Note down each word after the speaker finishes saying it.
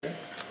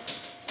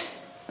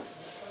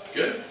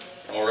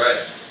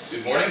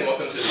Good morning.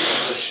 Welcome to the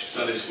English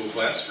Sunday School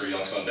class for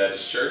Youngstown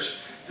Baptist Church.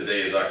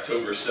 Today is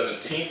October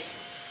 17th,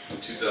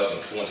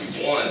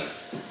 2021.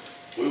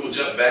 We will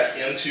jump back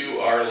into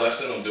our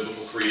lesson on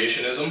biblical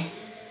creationism.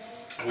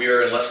 We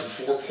are in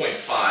lesson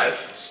 4.5,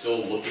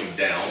 still looking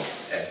down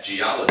at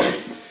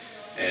geology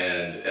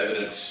and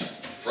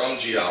evidence from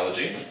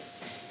geology.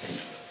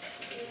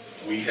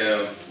 We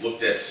have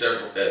looked at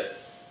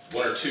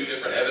one or two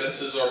different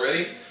evidences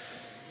already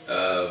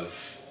of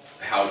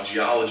how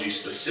geology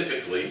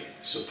specifically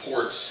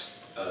supports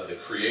the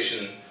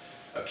creation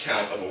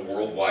account of a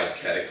worldwide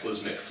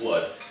cataclysmic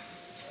flood.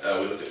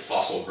 We looked at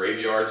fossil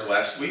graveyards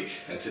last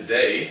week, and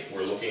today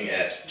we're looking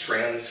at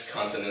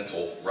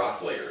transcontinental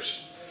rock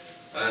layers.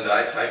 And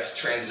I typed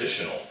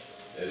transitional.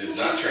 It is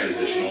not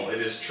transitional,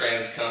 it is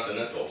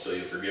transcontinental, so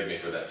you forgive me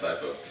for that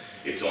typo.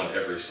 It's on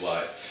every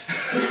slide.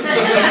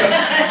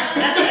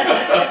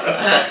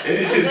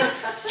 It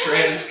is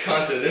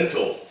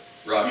transcontinental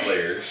rock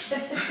layers.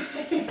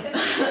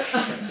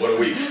 What a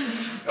week.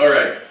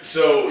 Alright,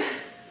 so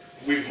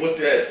we've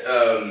looked at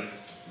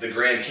the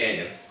Grand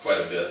Canyon quite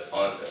a bit,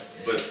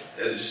 but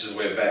just as a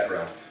way of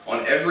background,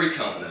 on every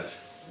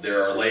continent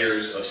there are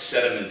layers of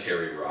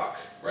sedimentary rock,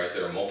 right?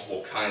 There are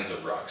multiple kinds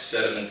of rock.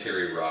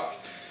 Sedimentary rock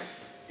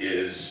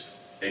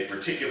is a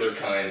particular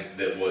kind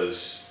that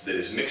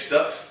is mixed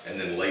up and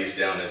then lays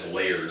down as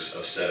layers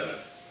of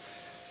sediment.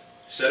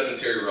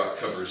 Sedimentary rock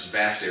covers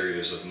vast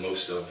areas of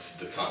most of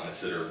the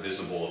continents that are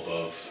visible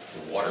above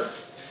the water.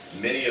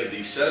 Many of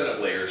these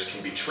sediment layers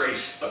can be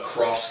traced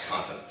across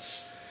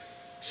continents.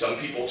 Some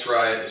people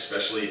try it,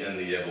 especially in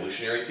the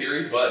evolutionary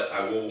theory, but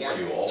I will warn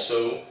you,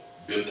 also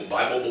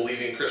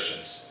Bible-believing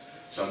Christians.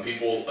 Some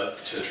people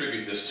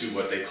attribute this to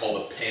what they call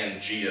the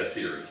Pangea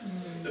theory.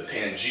 The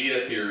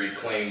Pangea theory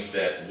claims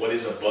that what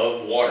is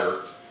above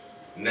water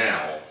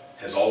now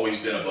has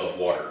always been above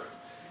water,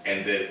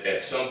 and that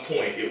at some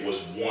point it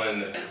was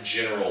one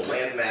general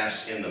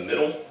landmass in the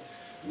middle,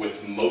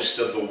 with most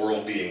of the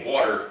world being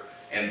water,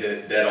 and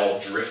that all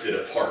drifted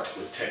apart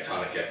with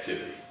tectonic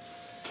activity.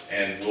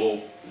 And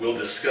we'll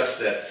discuss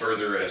that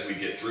further as we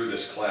get through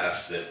this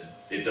class, that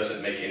it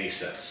doesn't make any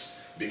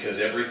sense,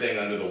 because everything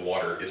under the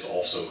water is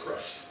also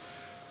crust.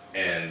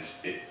 And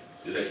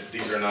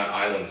these are not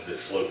islands that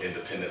float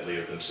independently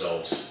of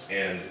themselves,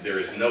 and there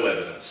is no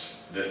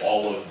evidence that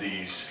all of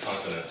these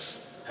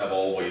continents have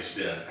always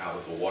been out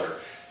of the water.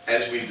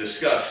 As we've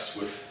discussed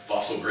with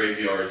fossil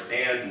graveyards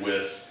and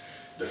with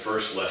the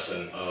first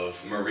lesson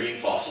of marine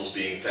fossils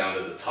being found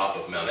at the top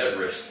of Mount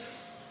Everest,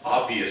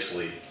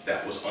 obviously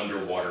that was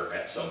underwater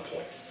at some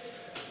point.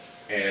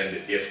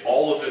 And if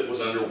all of it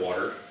was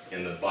underwater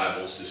in the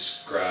Bible's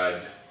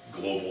described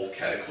global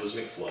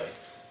cataclysmic flood,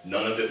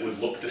 none of it would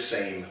look the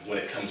same when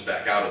it comes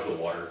back out of the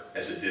water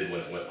as it did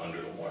when it went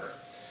under the water.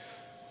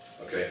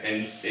 Okay,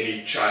 and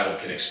any child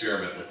can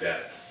experiment with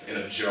that in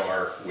a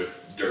jar with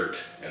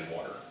dirt and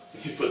water.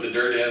 You put the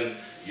dirt in,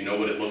 you know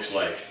what it looks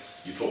like.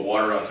 You put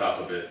water on top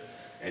of it,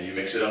 and you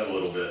mix it up a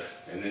little bit,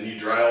 and then you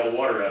dry all the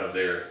water out of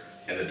there,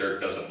 and the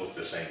dirt doesn't look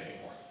the same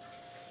anymore.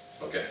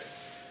 Okay,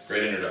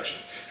 great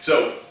introduction.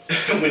 So,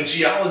 when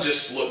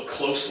geologists look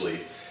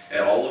closely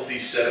at all of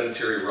these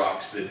sedimentary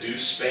rocks that do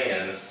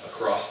span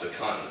across the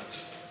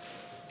continents,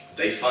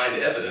 they find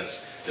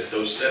evidence that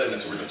those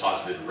sediments were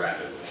deposited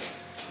rapidly,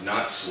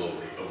 not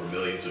slowly over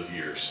millions of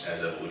years,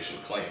 as evolution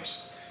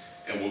claims.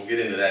 And we'll get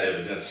into that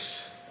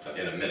evidence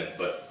in a minute,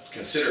 but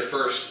consider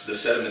first the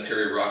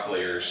sedimentary rock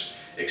layers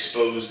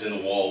exposed in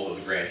the wall of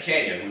the Grand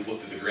Canyon. We've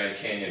looked at the Grand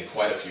Canyon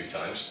quite a few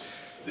times.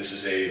 This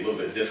is a little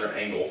bit different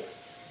angle,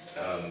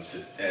 and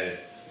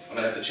I'm going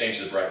to have to change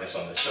the brightness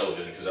on this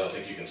television because I don't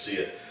think you can see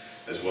it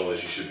as well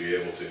as you should be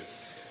able to.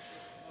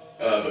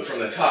 But from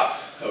the top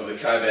of the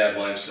Kaibab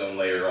limestone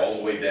layer all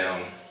the way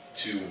down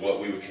to what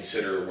we would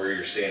consider where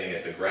you're standing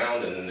at the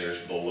ground, and then there's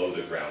below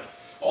the ground.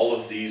 All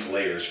of these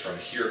layers from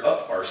here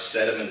up are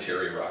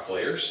sedimentary rock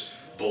layers.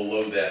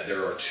 Below that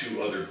there are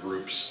two other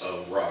groups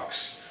of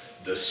rocks,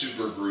 the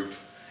supergroup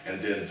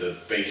and then the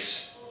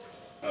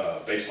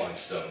baseline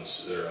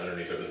stones that are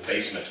underneath, or the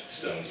basement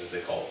stones as they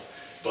call them.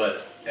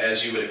 But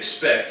as you would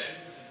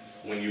expect,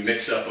 when you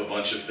mix up a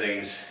bunch of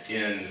things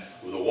in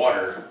the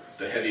water,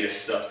 the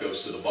heaviest stuff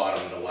goes to the bottom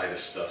and the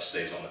lightest stuff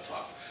stays on the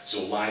top.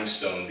 So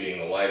limestone being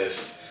the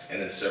lightest, and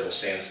then several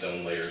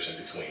sandstone layers in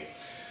between.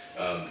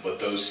 But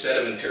those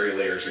sedimentary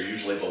layers are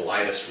usually the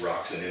lightest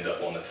rocks and end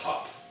up on the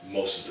top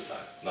most of the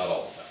time, not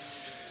all the time.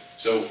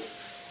 So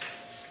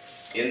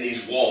in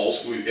these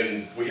walls, we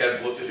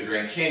have looked at the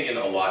Grand Canyon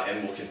a lot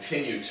and will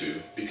continue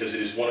to, because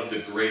it is one of the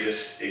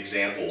greatest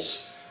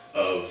examples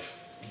of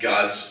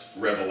God's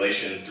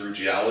revelation through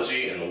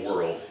geology in the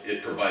world.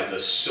 It provides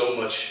us so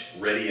much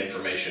ready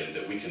information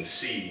that we can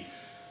see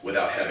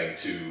without having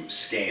to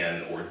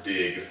scan or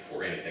dig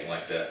or anything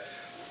like that.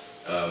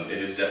 It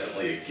is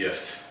definitely a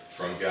gift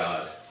from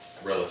God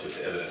relative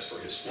to evidence for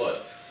his flood.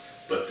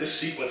 But this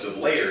sequence of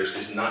layers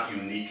is not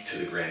unique to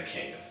the Grand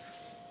Canyon.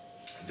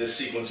 This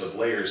sequence of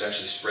layers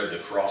actually spreads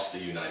across the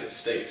United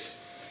States.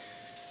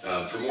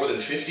 For more than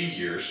 50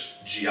 years,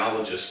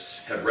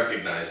 geologists have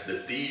recognized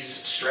that these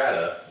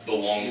strata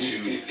belong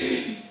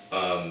to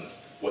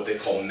what they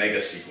call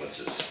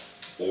megasequences,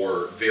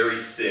 or very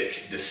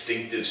thick,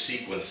 distinctive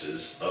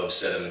sequences of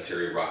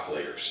sedimentary rock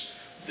layers.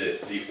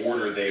 The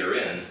order they are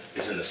in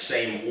is in the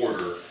same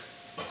order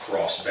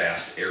across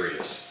vast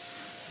areas.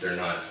 They're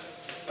not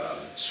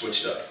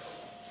switched up.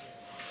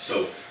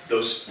 So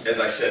those, as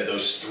I said,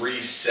 those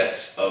three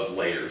sets of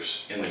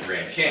layers in the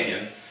Grand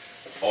Canyon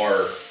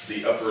are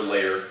the upper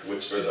layer,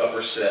 the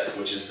upper set,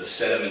 which is the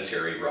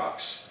sedimentary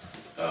rocks.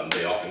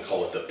 They often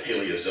call it the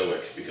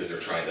Paleozoic because they're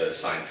trying to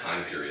assign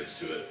time periods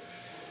to it.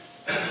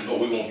 But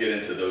we won't get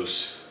into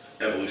those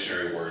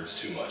evolutionary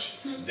words too much.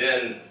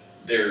 Then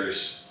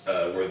there's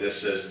where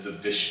this says the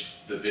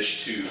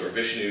Vishnu or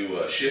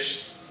Vishnu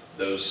schist,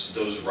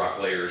 those rock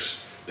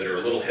layers that are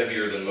a little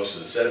heavier than most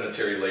of the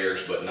sedimentary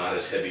layers, but not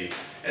as heavy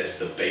as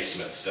the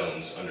basement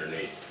stones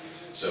underneath.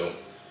 So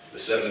the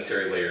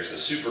sedimentary layers, the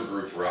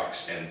supergroup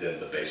rocks, and then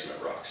the basement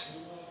rocks.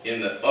 In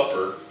the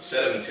upper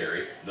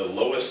sedimentary, the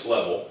lowest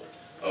level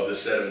of the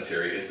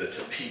sedimentary is the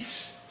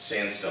Tapeats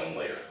sandstone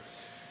layer.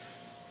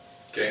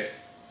 Okay,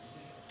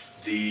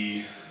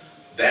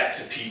 that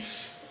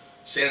Tapeats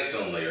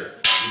sandstone layer,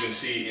 you can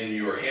see in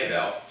your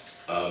handout,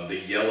 the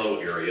yellow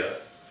area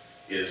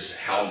is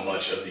how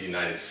much of the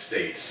United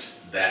States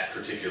that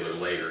particular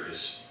layer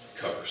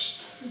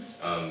covers.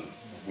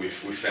 We've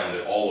found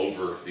it all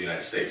over the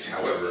United States.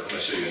 However, I'm going to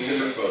show you a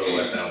different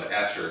photo I found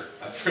after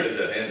I printed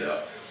that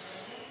handout.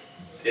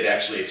 It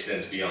actually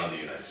extends beyond the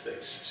United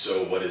States.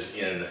 So what is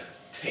in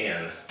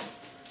tan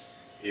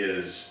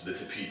is the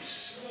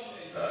Tapeats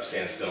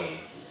sandstone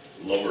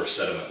lower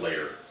sediment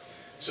layer.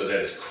 So that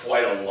is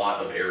quite a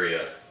lot of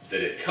area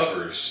that it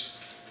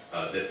covers,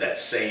 that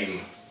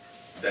same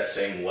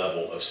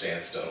level of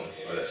sandstone,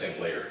 or that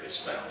same layer, is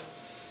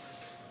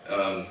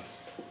found.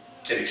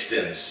 It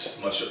extends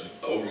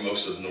over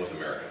most of North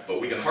America, but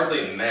we can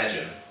hardly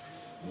imagine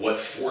what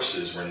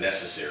forces were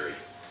necessary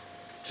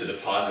to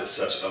deposit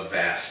such a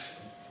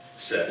vast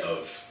set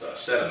of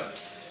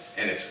sediment,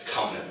 and it's a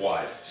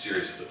continent-wide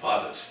series of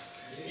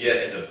deposits. Yet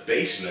at the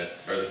basement,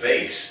 or the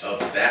base of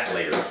that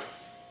layer,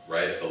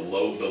 right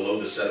below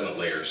the sediment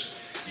layers,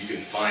 you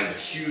can find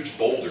huge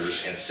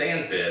boulders and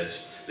sand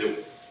beds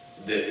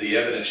that the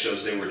evidence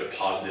shows they were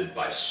deposited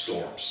by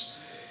storms.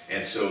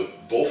 And so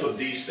both of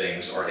these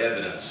things are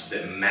evidence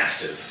that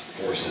massive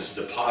forces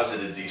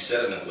deposited these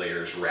sediment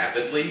layers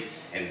rapidly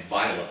and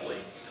violently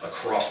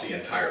across the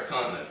entire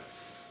continent.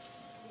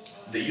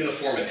 The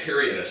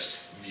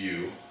uniformitarianist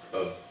view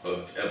of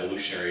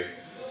evolutionary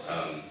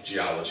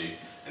geology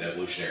and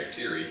evolutionary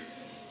theory,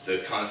 the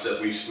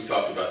concept, we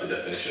talked about the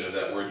definition of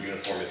that word,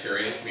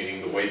 uniformitarian,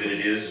 meaning the way that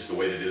it is the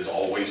way that it has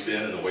always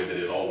been and the way that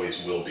it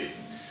always will be.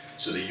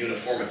 So the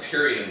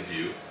uniformitarian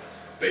view,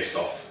 based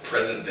off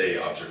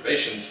present-day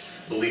observations,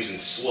 believes in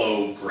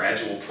slow,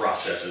 gradual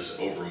processes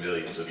over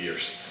millions of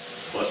years.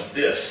 But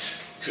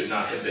this could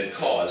not have been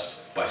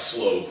caused by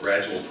slow,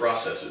 gradual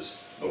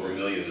processes over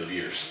millions of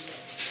years.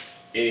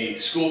 Any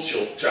school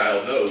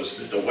child knows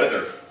that the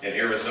weather in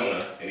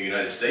Arizona in the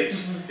United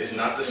States is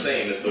not the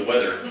same as the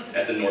weather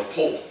at the North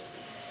Pole.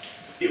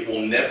 It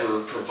will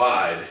never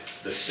provide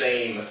the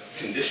same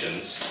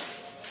conditions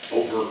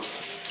over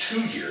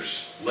 2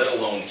 years, let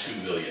alone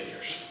 2 million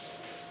years.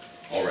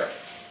 All right.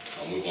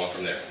 I'll move on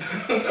from there.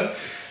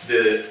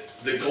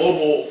 The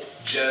global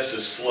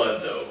Genesis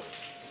flood, though,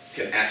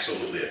 can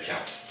absolutely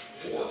account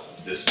for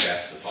this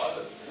vast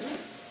deposit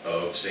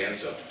of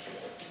sandstone.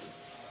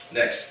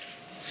 Next,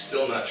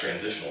 still not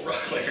transitional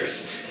rock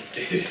layers.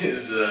 It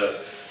is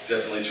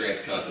definitely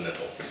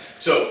transcontinental.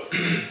 So,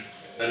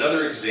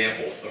 another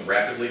example of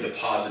rapidly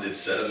deposited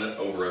sediment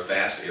over a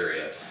vast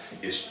area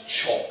is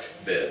chalk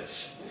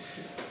beds.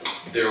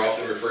 They're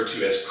often referred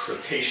to as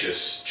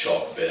Cretaceous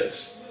chalk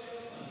beds.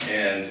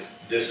 And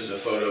this is a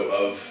photo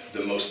of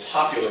the most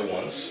popular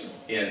ones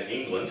in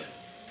England,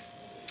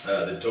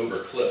 the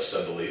Dover Cliffs,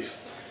 I believe.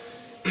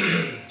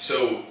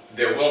 So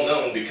they're well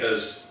known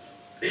because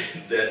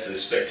that's a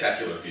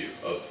spectacular view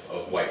of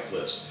white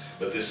cliffs,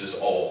 but this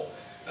is all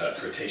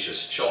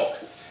Cretaceous chalk.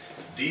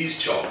 These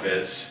chalk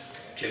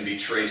beds can be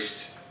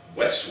traced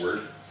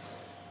westward.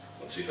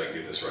 Let's see if I can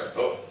get this right.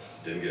 Oh,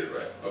 didn't get it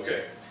right.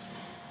 Okay.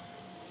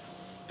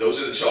 Those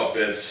are the chalk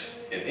beds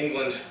in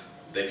England.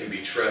 They can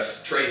be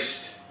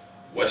traced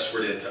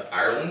westward into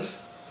Ireland,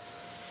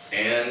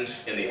 and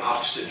in the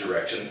opposite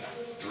direction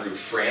through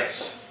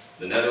France,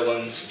 the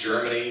Netherlands,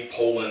 Germany,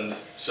 Poland,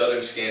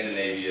 southern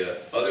Scandinavia,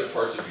 other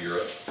parts of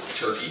Europe,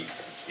 Turkey,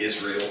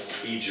 Israel,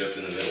 Egypt,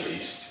 and the Middle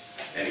East,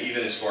 and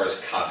even as far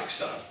as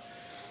Kazakhstan,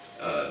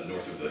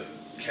 north of the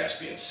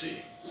Caspian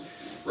Sea.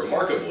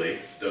 Remarkably,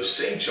 those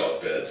same chalk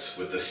beds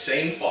with the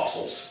same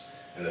fossils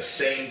and the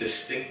same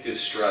distinctive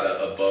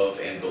strata above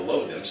and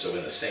below them, so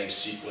in the same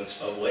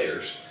sequence of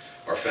layers,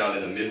 are found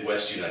in the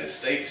Midwest United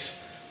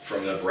States,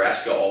 from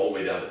Nebraska all the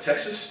way down to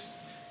Texas,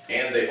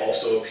 and they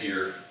also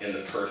appear in the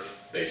Perth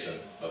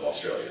Basin of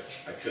Australia.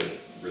 I couldn't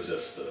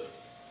resist the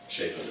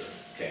shape of the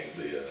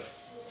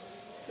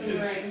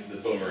The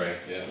boomerang,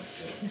 yeah. In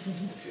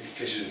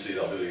case you didn't see it,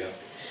 I'll do it again.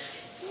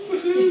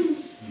 Woohoo!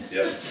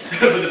 Yep.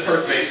 But the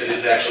Perth Basin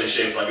is actually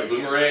shaped like a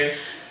boomerang.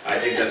 I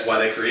think that's why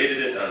they created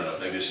it. I don't know,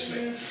 maybe it's just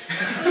me.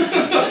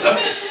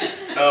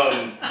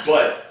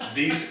 But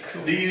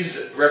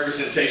these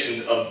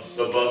representations of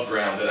above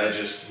ground that I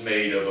just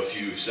made of a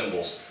few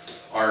symbols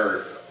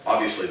are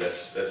obviously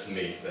that's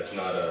me. That's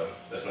not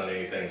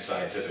anything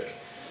scientific.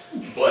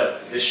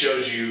 But it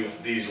shows you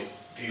these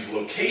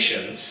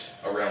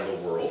locations around the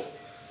world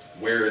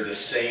where the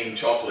same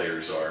chalk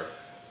layers are.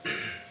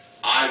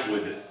 I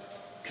would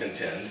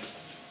contend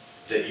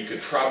that you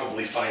could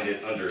probably find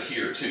it under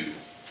here too,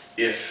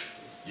 if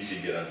you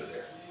could get under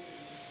there,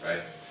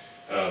 right?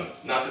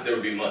 Not that there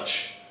would be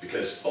much,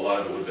 because a lot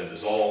of it would have been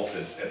dissolved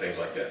and things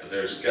like that, but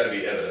there's got to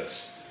be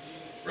evidence,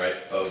 right,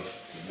 of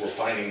we're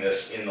finding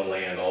this in the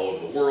land all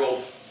over the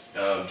world.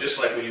 Just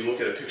like when you look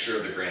at a picture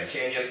of the Grand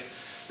Canyon,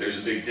 there's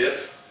a big dip,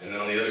 and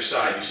then on the other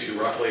side you see the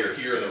rock layer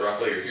here and the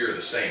rock layer here are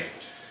the same,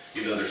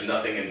 even though there's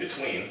nothing in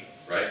between,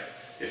 right?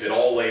 If it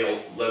all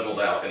leveled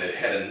out and it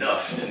had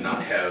enough to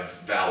not have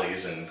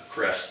valleys and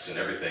crests and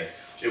everything,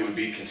 it would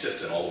be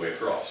consistent all the way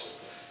across.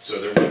 So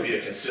there would be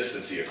a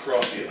consistency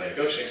across the Atlantic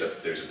Ocean, except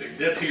that there's a big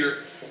dip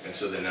here, and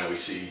so then now we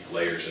see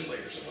layers and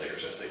layers and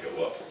layers as they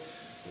go up,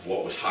 of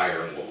what was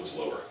higher and what was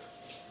lower.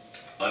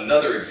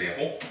 Another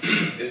example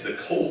is the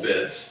coal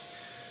beds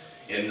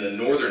in the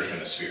northern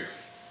hemisphere.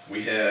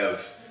 We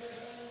have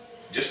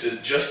just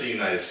the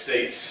United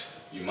States.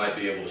 You might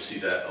be able to see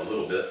that a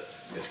little bit.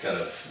 It's kind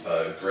of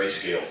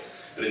grayscale.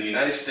 But in the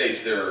United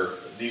States,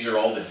 these are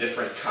all the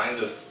different kinds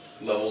of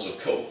levels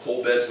of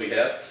coal beds we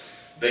have.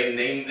 They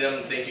named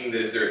them thinking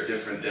that if they're at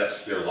different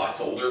depths, they're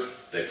lots older.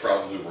 They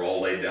probably were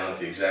all laid down at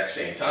the exact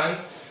same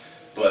time,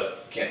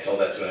 but can't tell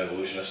that to an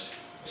evolutionist.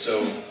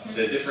 So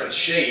the different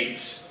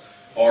shades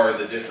are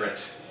the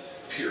different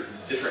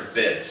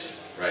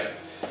beds, right?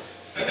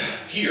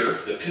 Here,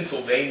 the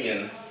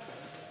Pennsylvanian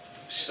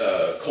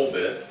coal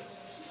bed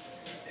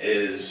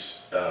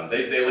is,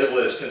 they label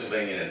it as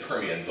Pennsylvanian and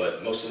Permian,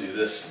 but mostly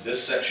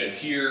this section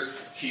here,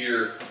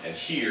 here, and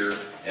here,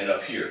 and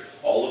up here.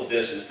 All of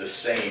this is the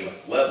same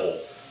level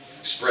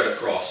spread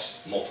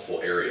across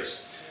multiple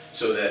areas.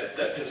 So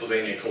that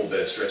Pennsylvanian coal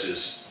bed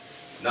stretches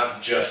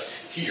not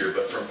just here,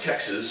 but from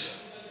Texas,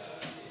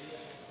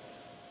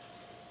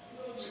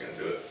 just gonna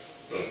do it,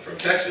 boom, from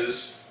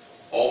Texas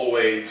all the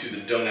way to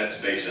the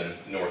Donets Basin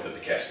north of the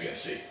Caspian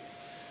Sea.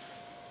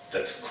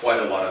 That's quite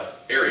a lot of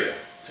area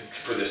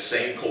for this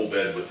same coal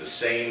bed with the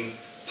same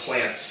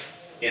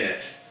plants in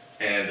it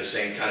and the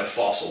same kind of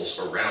fossils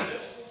around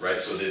it, right?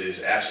 So that it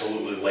is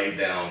absolutely laid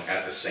down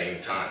at the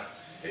same time.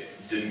 It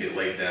didn't get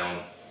laid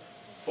down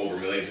over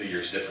millions of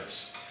years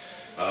difference.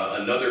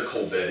 Another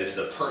coal bed is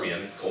the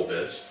Permian coal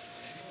beds,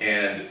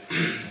 and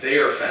they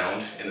are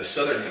found in the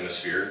southern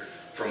hemisphere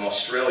from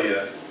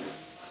Australia,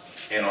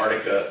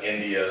 Antarctica,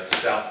 India,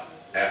 South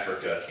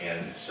Africa,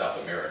 and South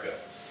America.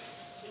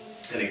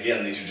 And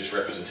again, these are just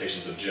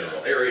representations of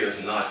general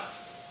areas, not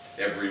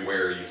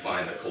everywhere you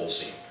find a coal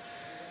seam.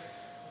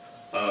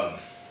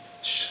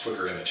 Just a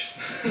quicker image.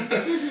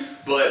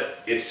 But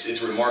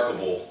it's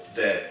remarkable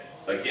that,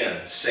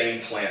 again,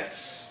 same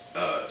plants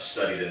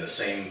studied in the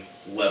same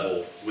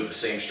level with the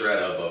same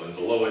strata above and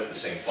below it, the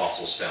same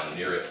fossils found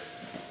near it.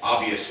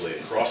 Obviously,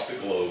 across the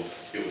globe,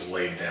 it was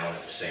laid down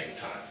at the same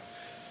time.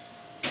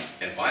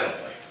 And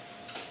violently.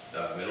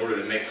 In order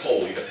to make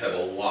coal, you have to have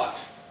a lot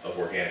of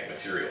organic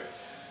material.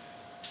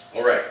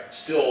 All right,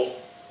 still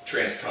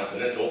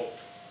transcontinental,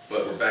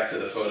 but we're back to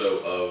the photo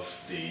of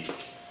the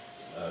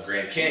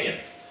Grand Canyon.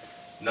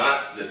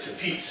 Not the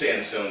Tepete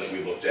sandstone that we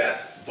looked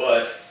at,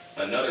 but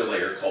another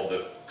layer called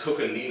the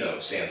Coconino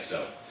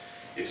sandstone.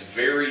 It's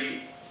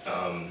very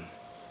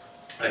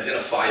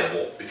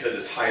identifiable because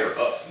it's higher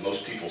up.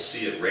 Most people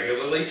see it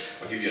regularly.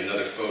 I'll give you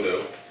another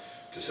photo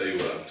to tell you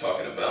what I'm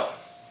talking about.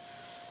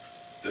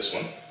 This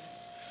one.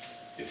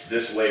 It's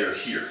this layer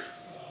here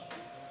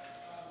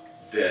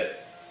that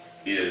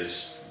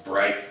is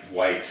bright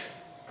white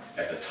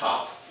at the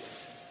top.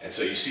 And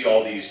so you see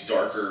all these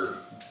darker,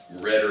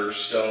 redder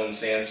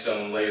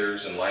sandstone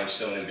layers and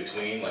limestone in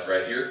between, like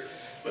right here.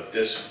 But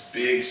this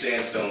big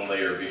sandstone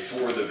layer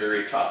before the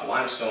very top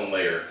limestone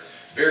layer,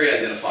 very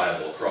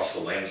identifiable across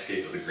the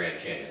landscape of the Grand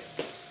Canyon.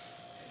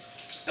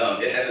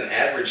 It has an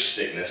average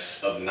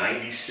thickness of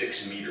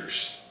 96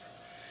 meters,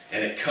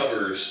 and it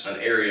covers an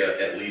area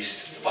at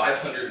least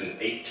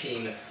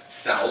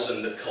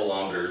 518,000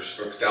 kilometers,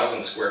 or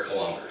 1,000 square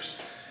kilometers,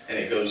 and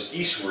it goes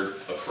eastward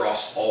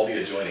across all the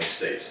adjoining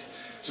states.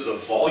 So the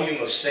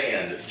volume of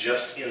sand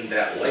just in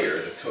that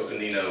layer, the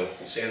Coconino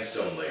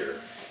sandstone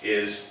layer,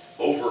 is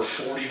over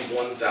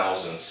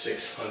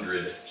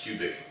 41,600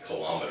 cubic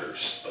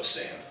kilometers of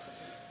sand.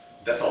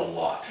 That's a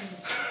lot.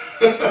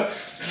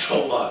 That's a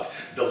lot.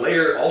 The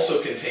layer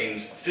also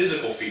contains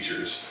physical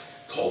features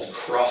called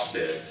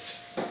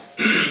crossbeds.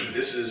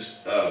 This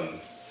is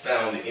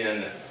found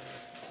in,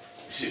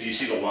 so if you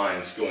see the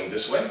lines going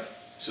this way,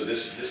 so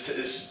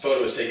this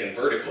photo is taken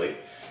vertically,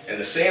 and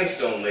the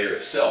sandstone layer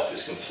itself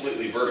is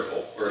completely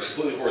vertical, or it's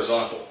completely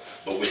horizontal.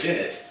 but within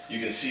it, you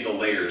can see the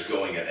layers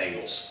going at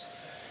angles.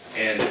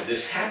 And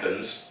this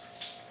happens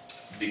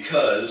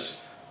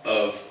because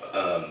of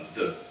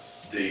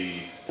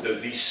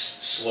these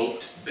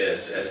sloped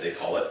beds, as they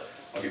call it.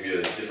 I'll give you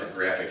a different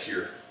graphic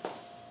here.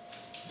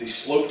 These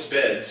sloped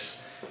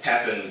beds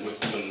happen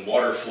when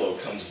water flow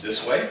comes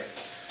this way,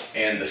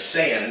 and the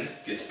sand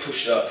gets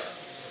pushed up,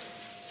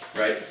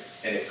 right?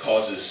 And it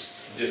causes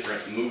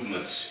different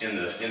movements in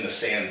the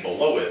sand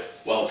below it.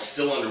 While it's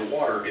still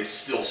underwater, it's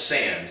still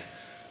sand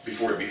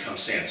before it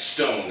becomes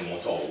sandstone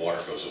once all the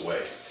water goes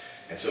away.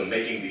 And so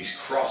making these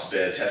cross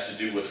beds has to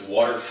do with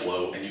water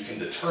flow, and you can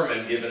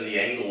determine, given the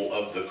angle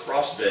of the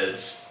cross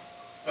beds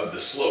of the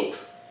slope,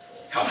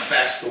 how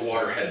fast the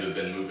water had to have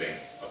been moving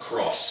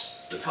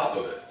across the top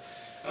of it.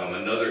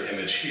 Another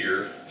image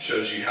here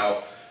shows you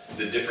how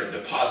the different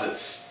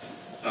deposits,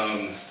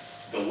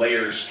 the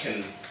layers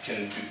can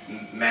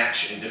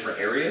match in different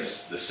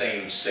areas. The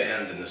same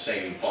sand and the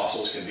same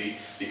fossils can be,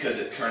 because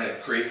it kind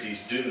of creates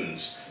these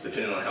dunes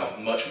depending on how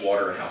much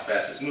water and how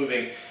fast it's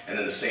moving, and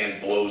then the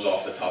sand blows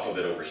off the top of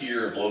it over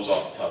here, and blows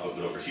off the top of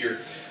it over here.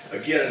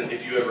 Again,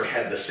 if you ever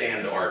had the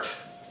sand art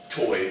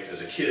toy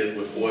as a kid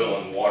with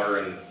oil and water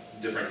and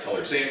different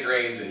colored sand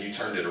grains, and you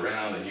turned it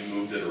around and you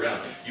moved it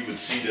around, you would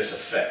see this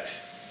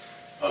effect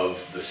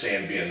of the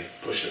sand being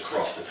pushed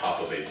across the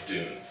top of a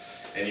dune.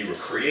 And you were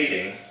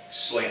creating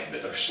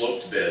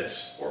sloped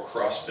beds or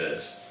cross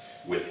beds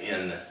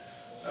within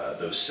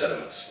those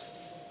sediments.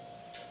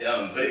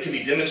 But it can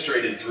be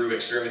demonstrated through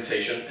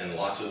experimentation and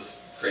lots of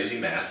crazy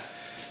math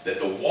that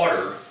the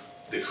water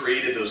that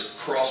created those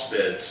cross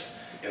beds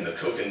in the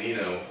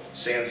Coconino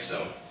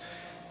sandstone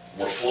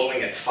were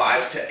flowing at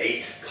 5 to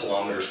 8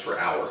 kilometers per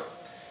hour.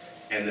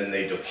 And then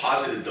they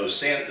deposited the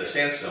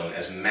sandstone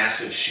as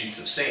massive sheets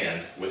of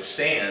sand with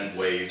sand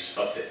waves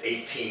up to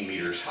 18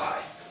 meters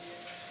high.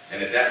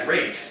 And at that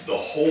rate, the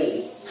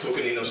whole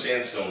Coconino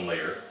sandstone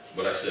layer,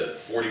 what I said,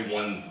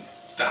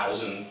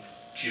 41,000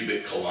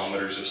 cubic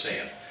kilometers of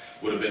sand,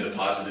 would have been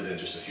deposited in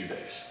just a few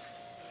days.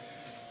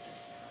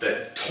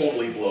 That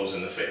totally blows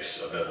in the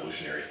face of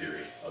evolutionary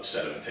theory of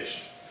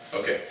sedimentation.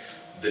 Okay,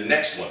 the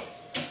next one,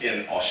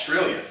 in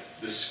Australia,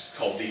 this is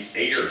called the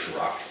Ayers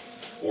Rock,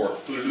 or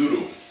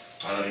Uluru.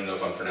 I don't even know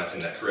if I'm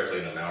pronouncing that correctly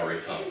in the Maori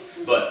tongue.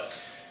 But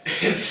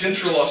in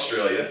central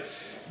Australia,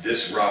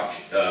 this rock,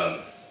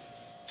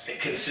 it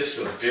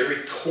consists of very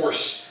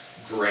coarse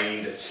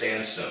grained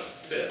sandstone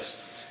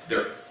beds.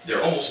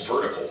 They're almost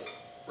vertical,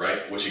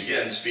 right? Which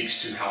again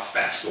speaks to how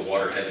fast the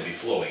water had to be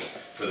flowing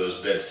for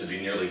those beds to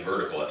be nearly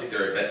vertical. I think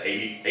they're at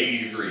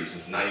 80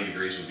 degrees, and 90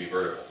 degrees would be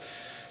vertical.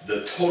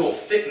 The total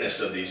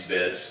thickness of these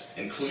beds,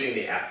 including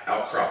the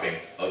outcropping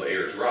of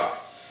Ayers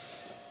Rock,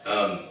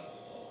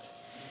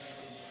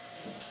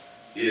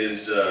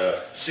 is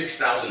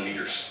 6,000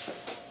 meters,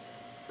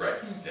 right?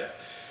 Yeah.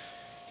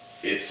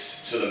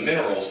 So the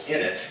minerals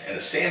in it and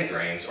the sand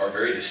grains are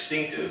very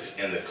distinctive,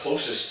 and the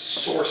closest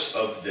source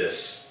of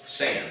this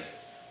sand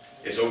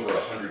is over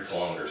 100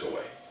 kilometers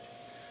away.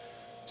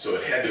 So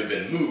it had to have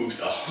been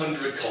moved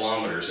 100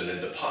 kilometers and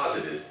then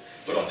deposited.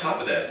 But on top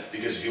of that,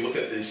 because if you look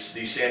at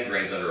these sand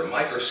grains under a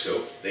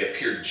microscope, they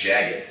appear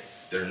jagged.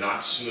 They're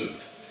not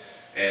smooth.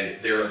 And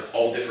they're of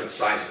all different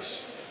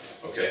sizes.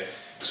 Okay?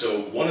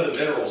 So one of the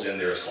minerals in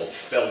there is called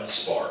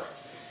feldspar.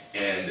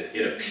 And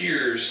it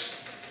appears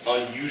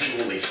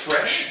unusually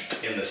fresh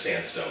in the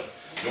sandstone.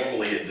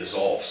 Normally it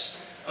dissolves.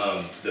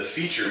 The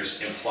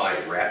features imply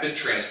rapid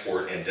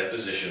transport and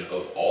deposition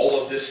of all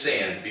of this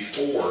sand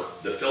before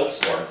the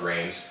feldspar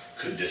grains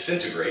could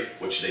disintegrate,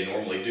 which they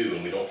normally do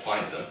and we don't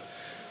find them.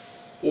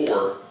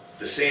 Or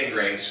the sand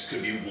grains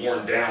could be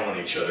worn down on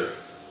each other,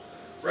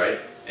 right,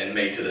 and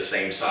made to the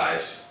same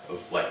size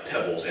of like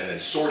pebbles and then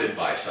sorted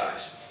by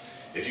size.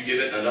 If you give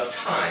it enough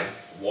time,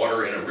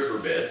 water in a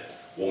riverbed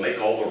will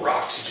make all the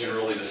rocks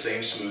generally the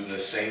same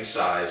smoothness, same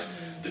size,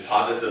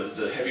 deposit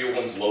the heavier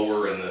ones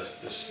lower and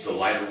the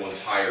lighter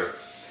ones higher,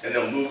 and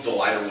they'll move the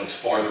lighter ones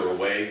farther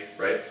away,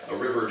 right? A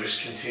river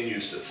just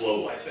continues to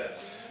flow like that.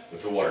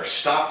 If the water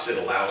stops, it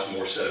allows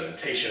more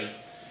sedimentation,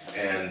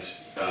 and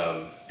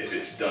if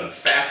it's done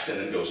fast and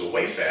then goes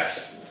away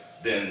fast,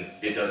 then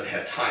it doesn't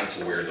have time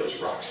to wear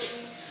those rocks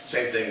down.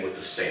 Same thing with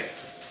the sand.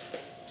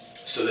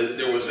 So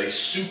there was a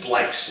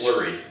soup-like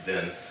slurry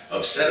then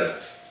of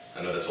sediment.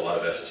 I know that's a lot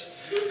of S's.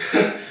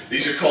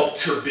 These are called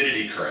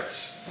turbidity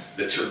currents.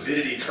 The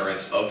turbidity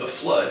currents of the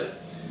flood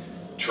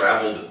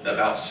traveled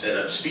at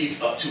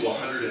speeds up to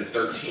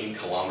 113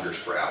 kilometers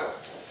per hour.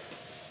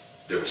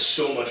 There was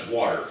so much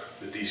water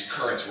that these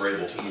currents were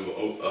able to move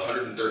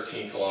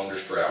 113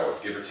 kilometers per hour,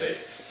 give or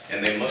take,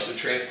 and they must have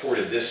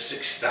transported this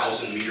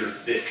 6,000 meter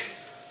thick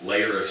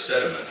layer of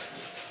sediment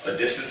a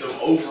distance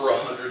of over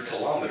 100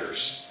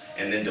 kilometers,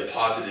 and then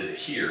deposited it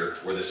here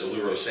where this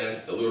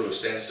Uluru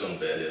sandstone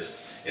bed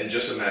is in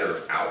just a matter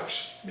of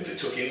hours. If it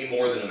took any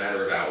more than a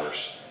matter of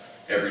hours,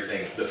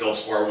 everything, the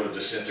feldspar would have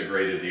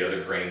disintegrated, the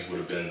other grains would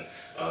have been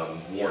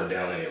worn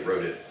down and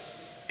eroded.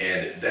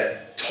 And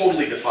that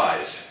totally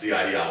defies the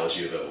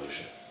ideology of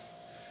evolution.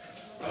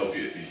 I hope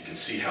you can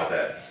see how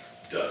that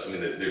does. I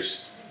mean,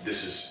 this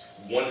is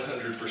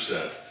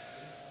 100%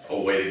 a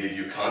way to give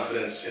you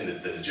confidence in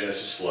that the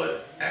Genesis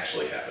flood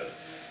actually happened.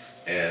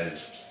 And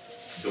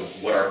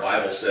what our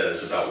Bible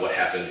says about what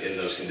happened in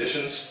those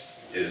conditions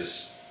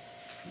is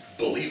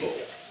believable.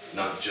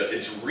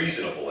 It's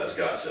reasonable, as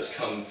God says.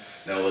 Come,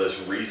 now let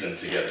us reason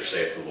together,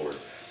 saith the Lord.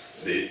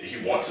 He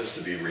wants us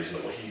to be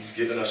reasonable. He's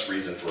given us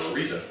reason for a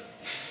reason.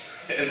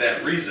 And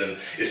that reason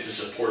is to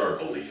support our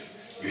belief.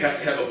 You have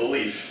to have a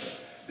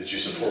belief that you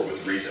support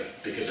with reason.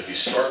 Because if you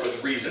start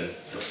with reason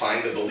to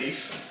find the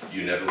belief,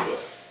 you never will.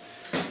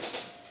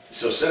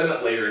 So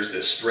sediment layers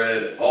that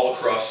spread all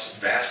across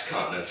vast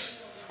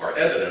continents are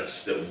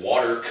evidence that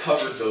water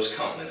covered those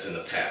continents in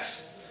the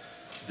past.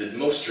 The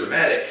most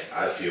dramatic,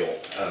 I feel,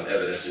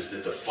 evidence is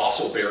that the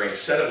fossil-bearing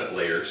sediment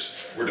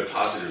layers were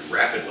deposited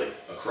rapidly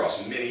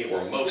across many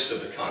or most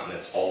of the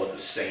continents all at the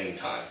same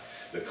time.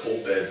 The coal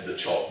beds, the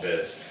chalk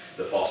beds,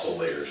 the fossil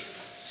layers,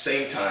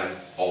 same time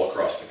all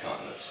across the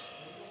continents.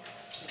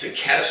 To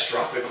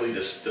catastrophically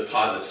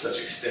deposit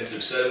such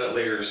extensive sediment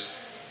layers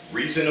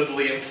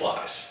reasonably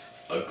implies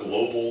a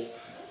global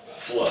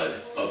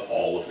flood of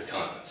all of the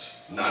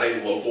continents, not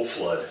a local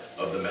flood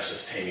of the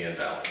Mesopotamian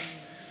Valley.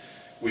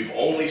 We've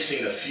only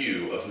seen a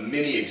few of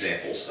many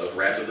examples of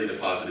rapidly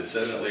deposited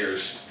sediment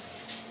layers,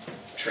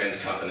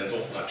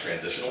 transcontinental, not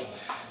transitional,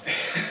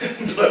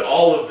 but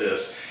all of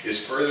this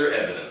is further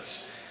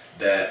evidence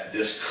that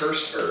this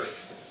cursed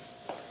earth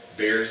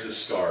bears the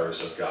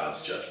scars of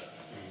God's judgment.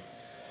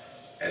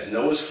 As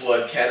Noah's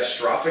flood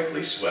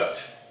catastrophically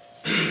swept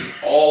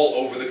all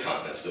over the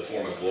continents to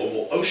form a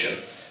global ocean,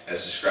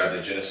 as described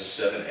in Genesis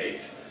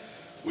 7:8,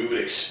 we would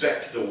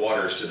expect the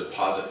waters to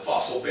deposit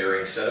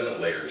fossil-bearing sediment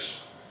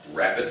layers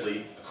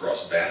rapidly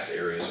across vast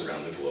areas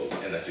around the globe,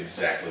 and that's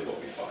exactly what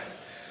we find.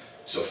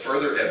 So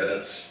further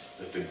evidence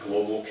that the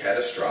global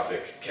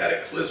catastrophic,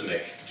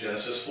 cataclysmic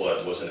Genesis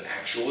flood was an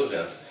actual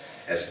event,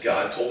 as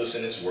God told us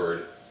in His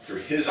Word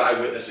through His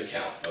eyewitness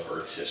account of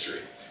Earth's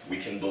history. We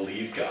can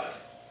believe God.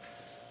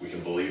 We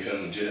can believe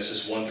Him in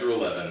Genesis 1 through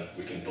 11.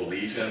 We can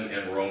believe Him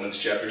in Romans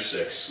chapter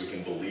 6. We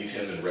can believe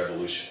Him in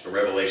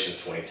Revelation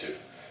 22.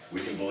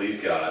 We can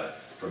believe God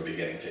from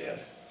beginning to end.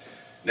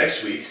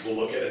 Next week, we'll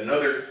look at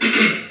another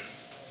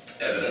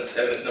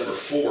evidence number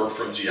 4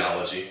 from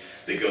geology,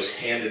 that goes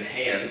hand in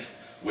hand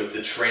with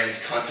the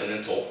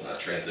transcontinental, not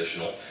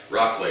transitional,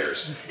 rock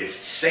layers. It's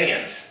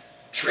sand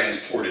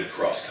transported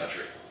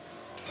cross-country.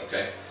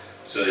 Okay?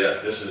 So yeah,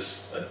 this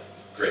is a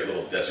great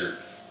little desert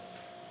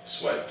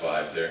swipe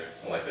vibe there.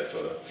 I like that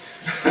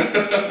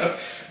photo.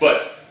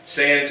 But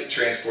sand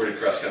transported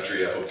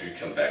cross-country, I hope you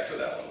come back for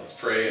that one. Let's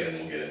pray and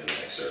then we'll get into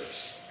the next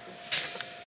service.